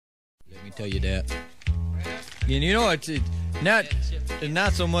me tell you that. And you know, it's not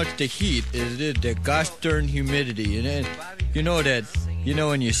so much the heat, is the gosh darn humidity. And then, you know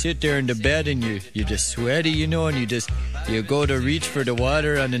when you sit there in the bed and you're just sweaty, and you go to reach for the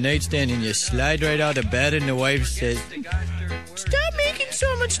water on the nightstand and you slide right out of bed and the wife says, "Stop making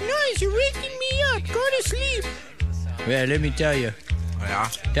so much noise, you're waking me up, go to sleep." Well, let me tell you,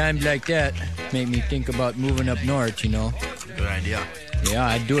 times like that make me think about moving up north, Good idea. Yeah,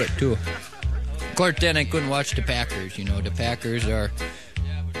 I'd do it too. Of course, then I couldn't watch the Packers. The Packers are...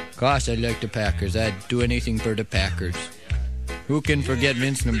 Gosh, I like the Packers. I'd do anything for the Packers. Who can forget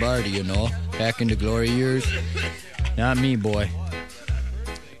Vince Lombardi, back in the glory years? Not me, boy.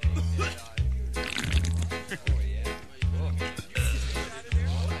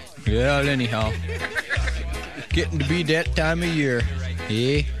 Well, anyhow. Getting to be that time of year.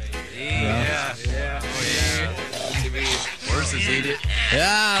 Eh? Yeah. Horses eat it.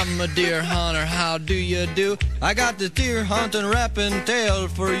 I'm a deer hunter, how do you do? I got the deer hunting rapping tale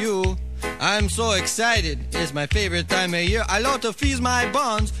for you. I'm so excited, it's my favorite time of year. I love to feast my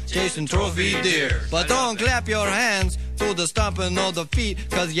buns, chasing trophy deer. But don't clap your hands to the stomping of the feet,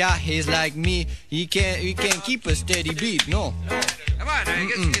 cause he's like me, he can't keep a steady beat, no. Come on, I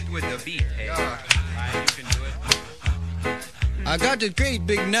guess hit with the beat. Hey. You can do it. I got this great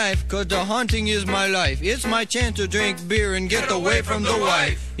big knife, cause the hunting is my life. It's my chance to drink beer and get away from the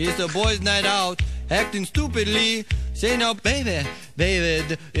wife. It's a boys' night out, acting stupidly. Say now, baby,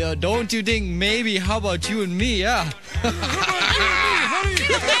 don't you think maybe, how about you and me, yeah?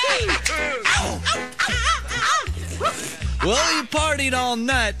 Well, we partied all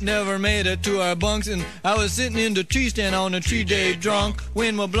night, never made it to our bunks, and I was sitting in the tree stand on a tree day drunk.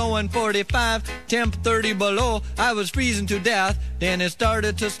 Wind was blowing 45, temp 30 below. I was freezing to death, then it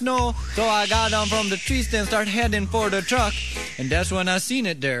started to snow. So I got down from the tree stand, started heading for the truck, and that's when I seen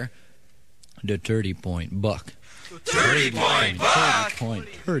it there. The 30-point buck. 30-point buck.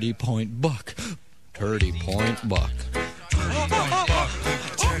 30-point buck. 30-point buck. 30-point buck.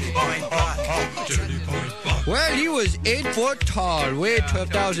 Well, he was 8 foot tall, weighed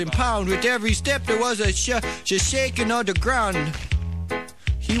 12,000 pounds. With every step there was a shaking of the ground.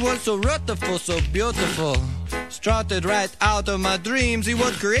 He was so rutherful, so beautiful, strutted right out of my dreams. He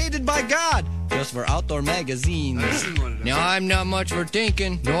was created by God, just for outdoor magazines. Now I'm not much for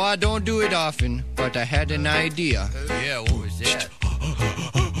thinking, no I don't do it often, but I had an idea. Yeah, what was that?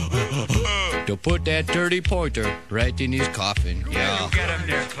 To put that 30-pointer right in his coffin. Yeah. Get him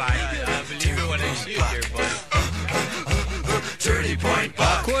there, Clyde. I believe it when I see it there, buddy. 30-point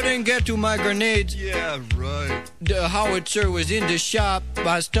buck. I couldn't get to my grenades. Yeah, right. The howitzer was in the shop.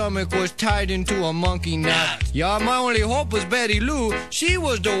 My stomach was tied into a monkey knot. Yeah, my only hope was Betty Lou. She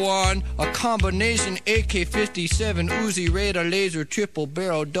was the one. A combination AK-57 Uzi Raider laser triple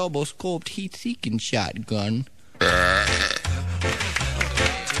barrel double scoped heat-seeking shotgun. Yeah,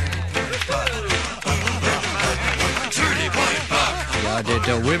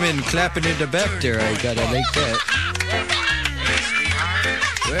 the women clapping in the back there. I gotta like that.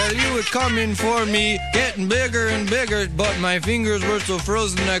 Well, you were coming for me, getting bigger and bigger, but my fingers were so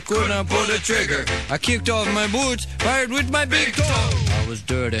frozen I could not pull the trigger. I kicked off my boots, fired with my big toe. I was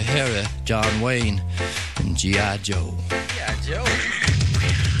Dirty Harry, John Wayne, and G.I. Joe. Yeah, Joe.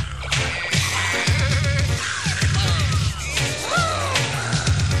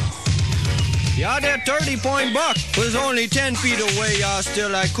 Yeah, that 30-point buck was only 10 feet away,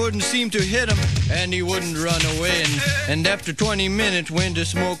 still I couldn't seem to hit him, and he wouldn't run away, and after 20 minutes when the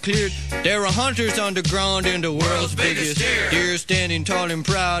smoke cleared, there were hunters on the ground in the world's biggest deer standing tall and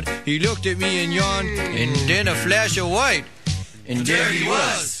proud. He looked at me and yawned, and then a flash of white, and there he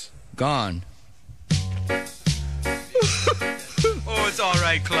was, gone. Oh, it's all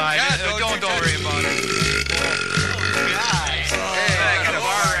right, Clyde. Yeah, don't worry about it. I got a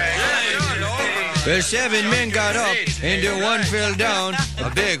bar rag. Well, 7 men got up, and then one fell down. A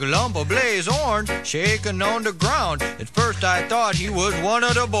big lump of blaze orange shaking on the ground. At first I thought he was one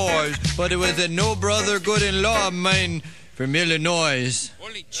of the boys, but it was a no brother good-in-law of mine from Illinois.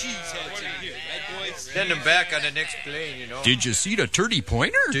 Only cheeseheads in here, right, boys? Send him back on the next plane, Did you see the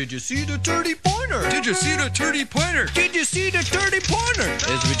 30-pointer? Did you see the 30-pointer? Did you see the 30-pointer? Did you see the 30-pointer?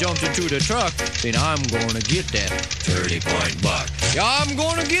 As we jumped into the truck, then I'm gonna get that 30-point buck. Yeah, I'm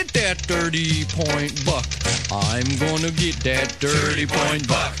gonna get that 30-point buck. I'm gonna get that 30-point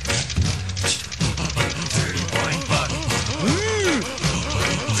buck. 30-point buck.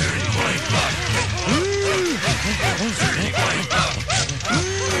 30-point buck. 30-point buck. 30-point buck.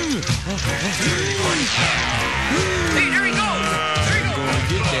 Hey, there he goes. There he goes. I'm gonna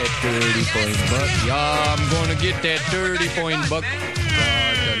get that 30-point buck. Yeah, I'm gonna get that 30-point buck.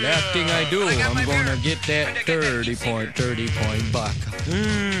 The last thing I do, I'm gonna get that 30 point buck.